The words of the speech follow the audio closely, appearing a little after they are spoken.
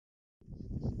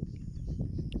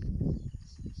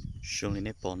ช่วงนี้ใ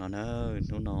นปอนนะ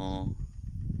nó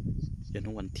giờ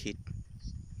nó hoàn thịt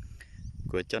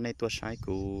của cho nên tôi sai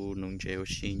của nông trèo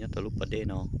xí nhất là lúc bữa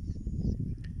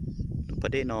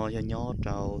đây nó giờ nhỏ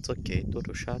trâu cho kể tôi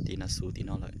được sát thì là số thì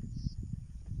nó lại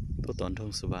tôi toàn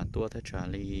thông số bản tôi thấy trả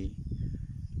li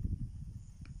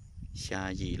xa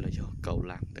gì là do cầu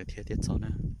làng tới thiết thiết sao nè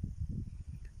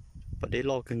bữa đây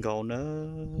lo cần cầu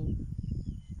nữa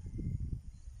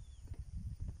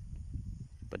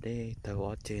bữa đây tao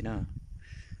ở trên nè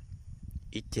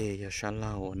ít chơi giờ xa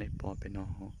lao này bỏ bên nó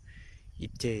ít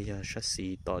chơi giờ sát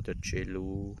xì tỏ cho chơi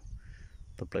lu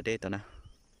tập bữa đây tao nè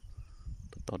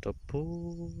tao cho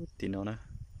bút thì nó nè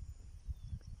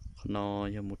nó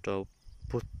giờ một trâu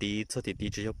bút tí cho thì tí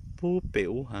chỉ cho bút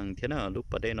biểu hàng thế nào lúc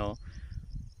bữa đây nó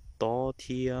to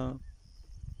thì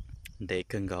để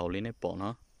cần gạo lên này bỏ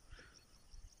nó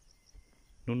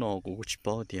nó cũng chỉ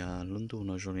bỏ thì luôn tu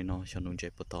nó rồi nó cho nó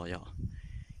chạy bỏ tỏ vậy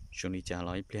chúng đi trả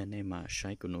lại plan này mà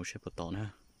sai của nó sẽ bỏ tỏ nè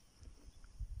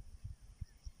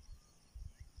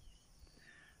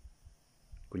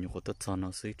cũng như có tất cho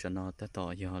nó xí cho nó tất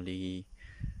tỏ giờ đi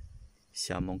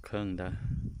xả mông khăng đã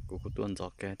cũng có tuần gió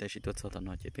cáiแต่chỉ tất cho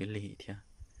nó chỉ tới lì thôi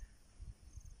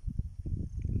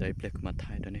đấy plan của mặt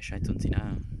thay đó này sai tuần gì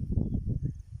na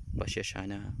và sẽ sai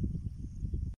na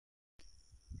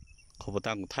เขาบอกต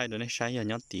ามกูไทยโดยในใช้ยา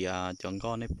ญอตีจงก้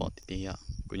อนในปอดตี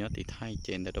กูญอตีไทยเจ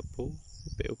นแต่ดับปุ๊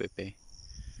เป๋เป๋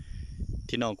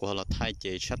ที่นอนกูเราไทยเจ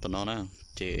ชัดตัวน้องนะ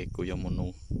เจกูยอมม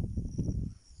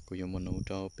นู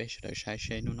จะเป๊ะได้ใช้ใ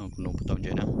ช้นู่นนอนกูนูปุ๊ตอมเจ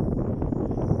นะ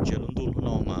เจอลุ้นตู้ลุ้นน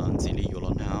อนมาจีรีอยู่หล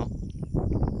อนหาว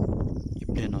อี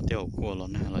เปลี่ยนนอนเตี้ยวกูหลอ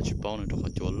นหาวเราชิปป้อนตัวเขา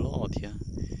จัวล่อเทีย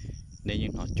ในยั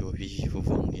งนอนจัววีฟุ้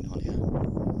งนี่นอนเลย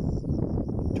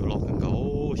จัวล่อกันเขา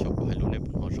ชอบกูให้รู้ใน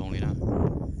ปุ่นหัวจงเลยนะ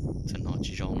ฉันนอน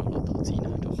จีจงnó là tao gì nè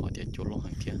cho khỏi tiền chỗ lo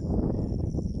hàng kia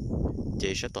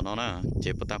chế sát tao nó nè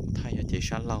chế bắt tao thay chế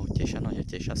sát lâu chế sát nó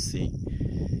chế sát xì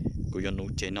กูยันนู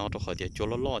chế nó cho khỏi tiền chỗ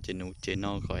lo chếนูchế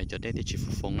nó khỏi cho đấy thì chỉ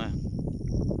phục phong à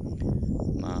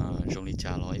mà trong đi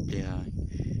trả lời bây giờ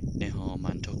nên họ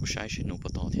mang choกูsai xinนู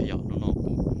bắt tao thì dạo nó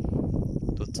กู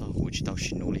tôi choกูchỉ tao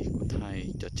xinนูđiกู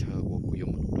thay cho chờกู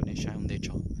dùng một nụ để sai không để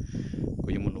choกู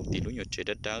dùng một nụ tí lúc nhiều chế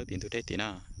đất đá tiền tôi đấy tí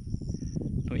nào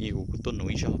nó yêu của tôi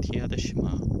nói sao thì đó chứ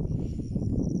mà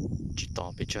chỉ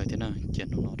tỏ về chơi thế nào chuyện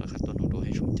nó đã khá tôi nó đôi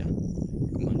hay không chả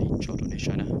cũng mà đi cho tôi này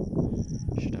sai nè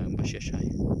sẽ đã bắt sẽ sai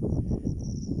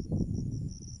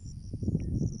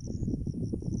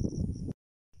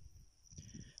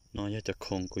nó giờจะค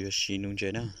งกูจะชี้นุ่งเจ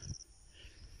นะ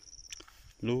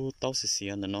รู้เต้าเสี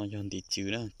ยนะnóยังดีจืด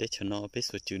นะแต่ฉันnóไปส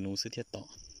วดจืดนู้สุดที่ต่อ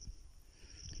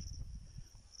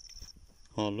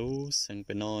họ lú sang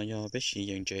bên nó do bé xì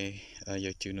dần chơi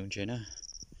giờ chịu nông chơi nè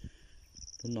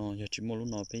lúc nó giờ chỉ mua lúc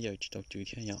nó bây giờ chỉ đọc chữ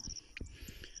thế nhở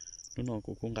lúc nó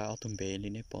cũng gạo tôm bể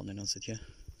lên nếp bọn này nó sẽ thế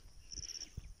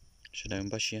sẽ đang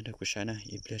bắt xe được của sai nè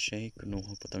ít bé xe của nó họ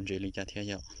bắt đầu chơi lên giá thế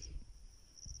nhở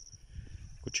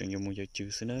của chuyện dùng một giờ chữ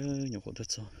xí nữa nhiều khó thật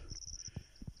sao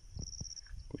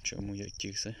của chuyện một giờ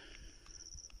chữ xí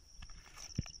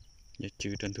giờ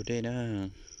chữ trên thủ đê nữa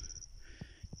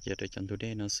giờ để chân thủ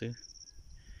đê nó xứ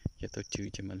giờ tôi chữ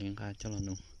chỉ mà liên khai cho là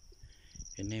nụ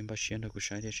anh em bắt xe được của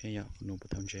sai thì sẽ dạo nụ bắt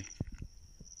đầu chơi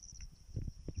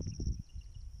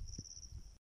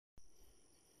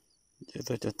giờ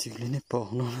tôi cho chữ lên nếp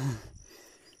bỏ nó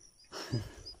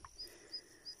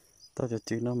tôi cho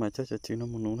chữ nó mà cho chữ nó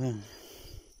một nụ nè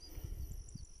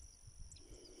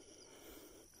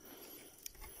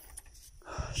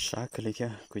sáng cái này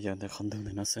kia bây giờ tôi không được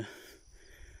thì nó sẽ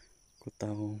của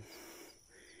tao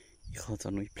khó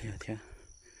cho nuôi plea thế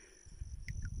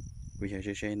bây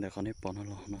giờ chơi là con ấy bỏ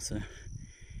nó sẽ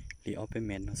đi ở bên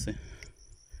mền nó sẽ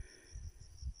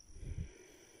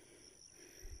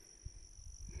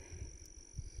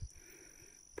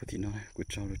bữa thì nó cứ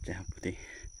cho nó chào bữa thì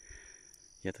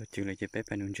giờ tôi chịu lại chơi bé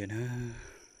bên nông chơi nữa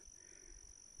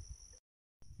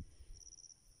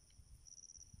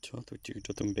cho tôi chịu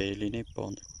cho tụi bé lên nếp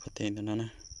bỏ có tên nó nè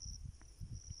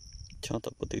cho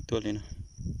tập bữa tự tua lên nè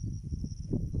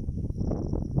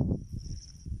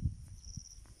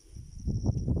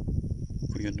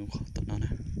giờ nó khó tận nó nè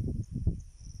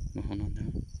mà họ nói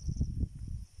nữa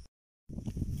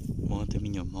mua thì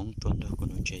mình nhổm mong tuần đâu của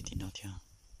nó chơi thì nó theo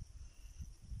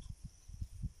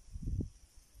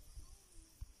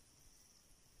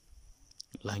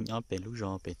lại nhỏ bé lúc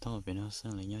rồi bé to bé nó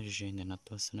sang lại nhỏ chơi nên nó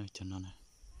to sang cho nó nè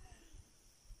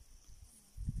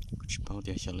chỉ bao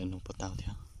giờ trở lên nó bắt tao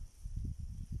theo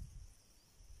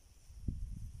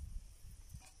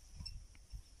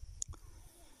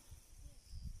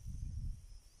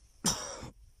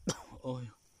ôi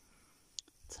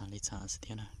xa đi xa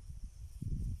thế này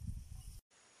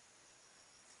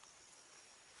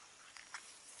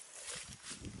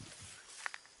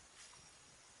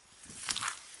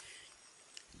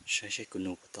sẽ cùng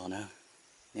nụ to nè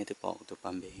nên tôi bỏ tôi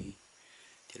bám bể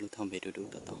thì lúc thằng bể đủ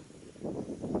to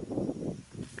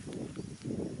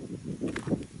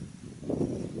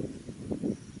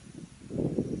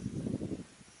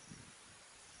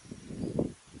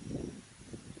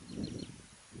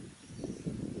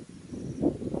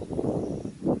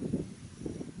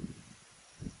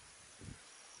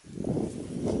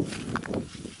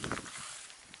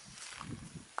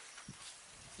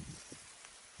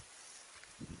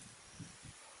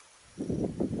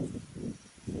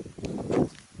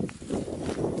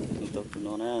tôi cùng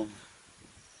nó nè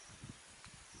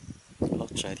lót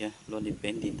trái thế luôn đi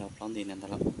bên đi tao plon đi nè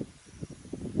tao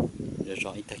rồi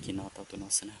rõ ít kia nó tao tụi nó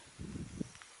xem nè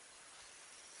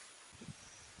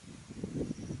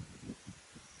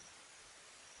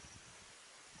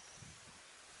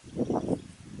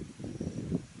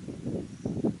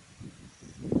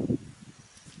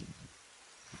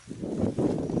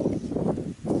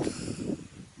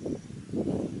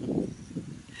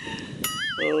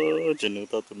chân nó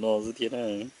tao tụi nó như thế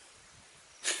này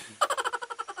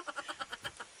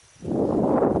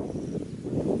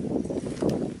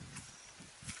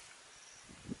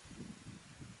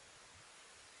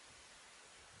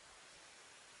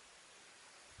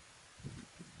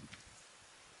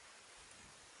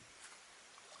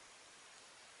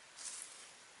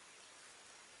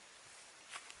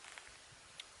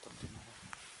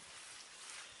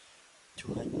chú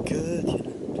hai cơ thế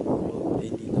này luôn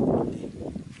bên đi tao đi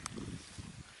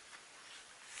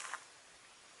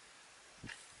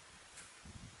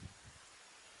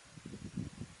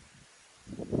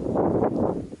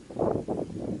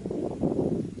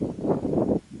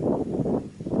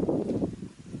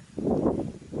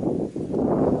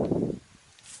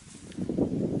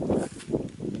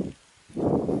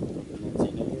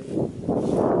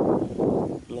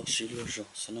lót xí lót rõ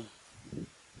xem nè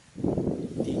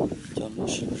đi cho nó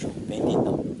xí lót rõ bên đi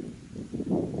tao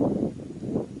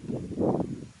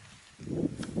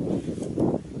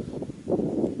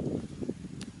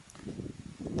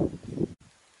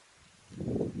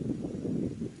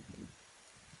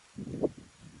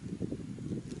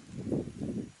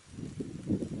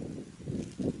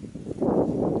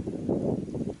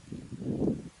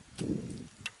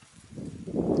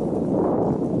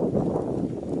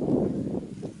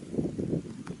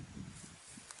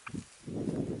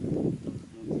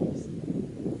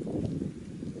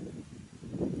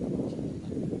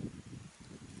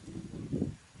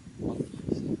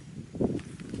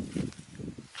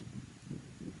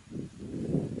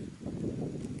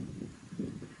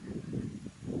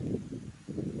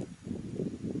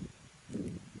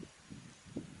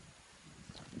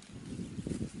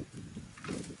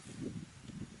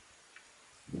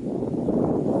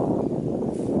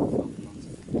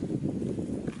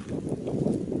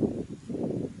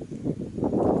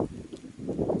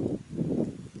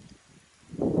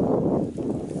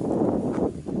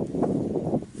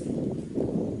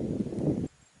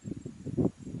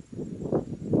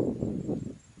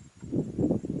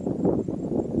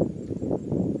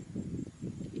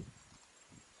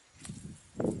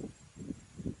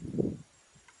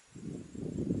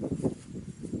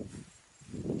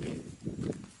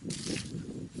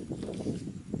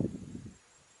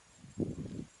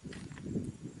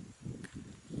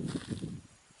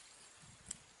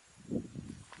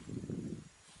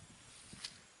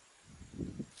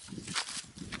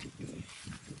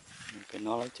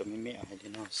nó lấy cho mấy mẹ hay thì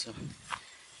nó sao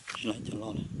lấy cho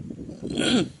nó này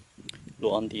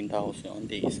đồ ăn tin tao sẽ ăn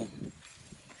tí sao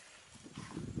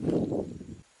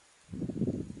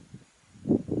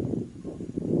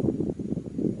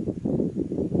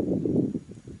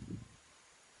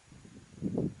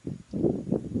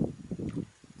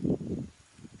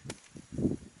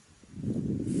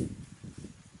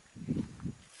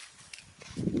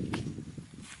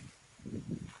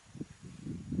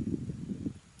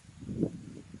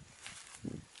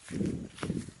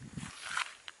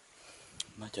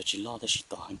mà cho chỉ lo tới chỉ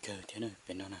tỏ hành cờ thế này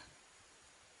bên nó nè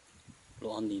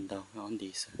đồ ăn tin tao nó ăn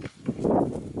tí sao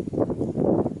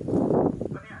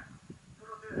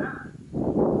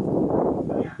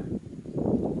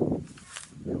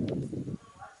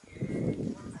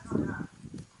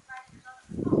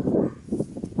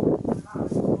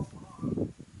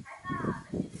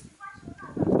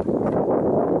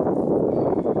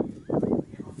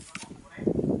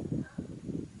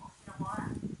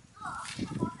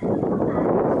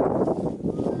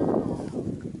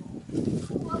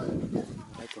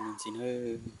xin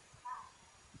hơi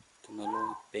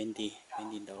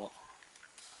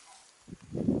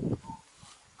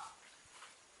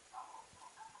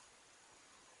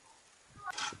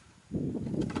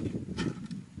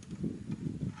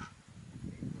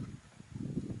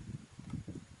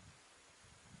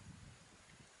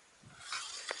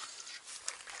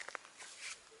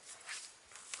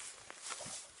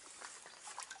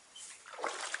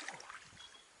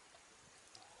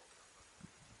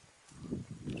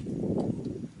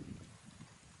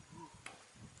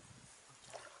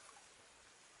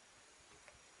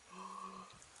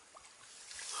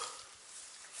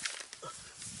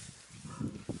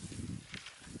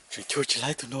chú chỉ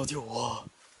lấy tụi nó đi ô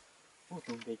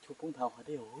tụi bé chú cũng thảo hả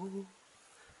đi ô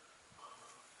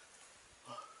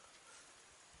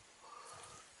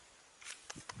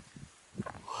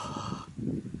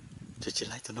chú chỉ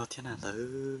lấy tụi nó thế nào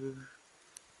từ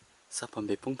sao bọn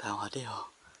bé cũng thảo hả đi ô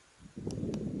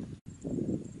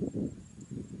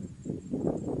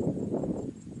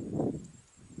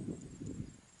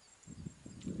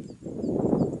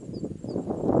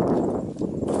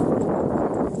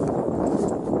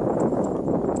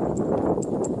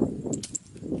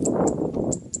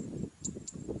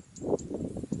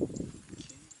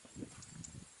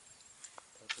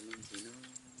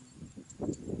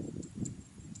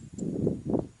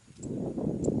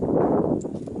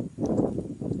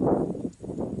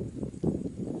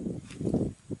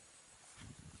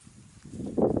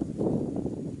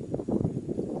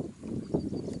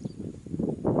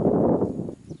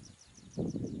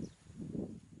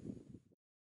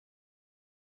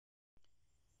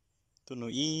tụi nó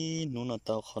ý nó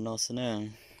tao khó nó xin nè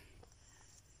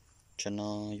cho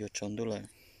nó vô trốn đâu lại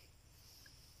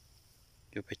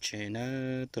vô phải chơi nó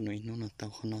tụi nó ý nó tao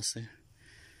khó nó xin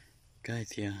cái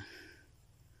thì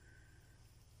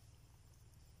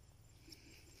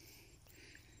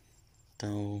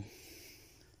tao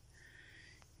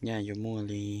nhà vô mua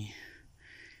li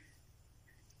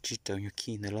chỉ tao nhiều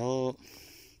khi nữa lo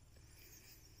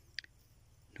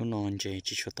nó non chơi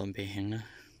chỉ cho tao bé hàng nữa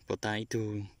bộ tay tu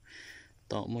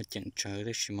tao một trận trời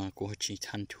đấy mà cô chỉ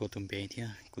thành thua tao bé thế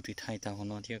cô thì thay tao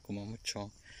nó thế cô mà mất cho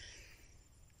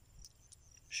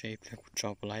shape là cô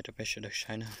cho cô lại được bé sẽ được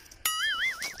sai nữa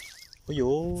ôi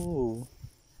dồi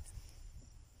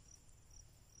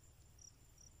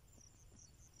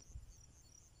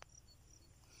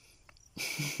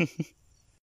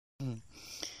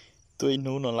tôi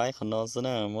nu nó lại còn nó rất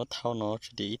là mất thao nó chỉ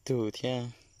để từ thế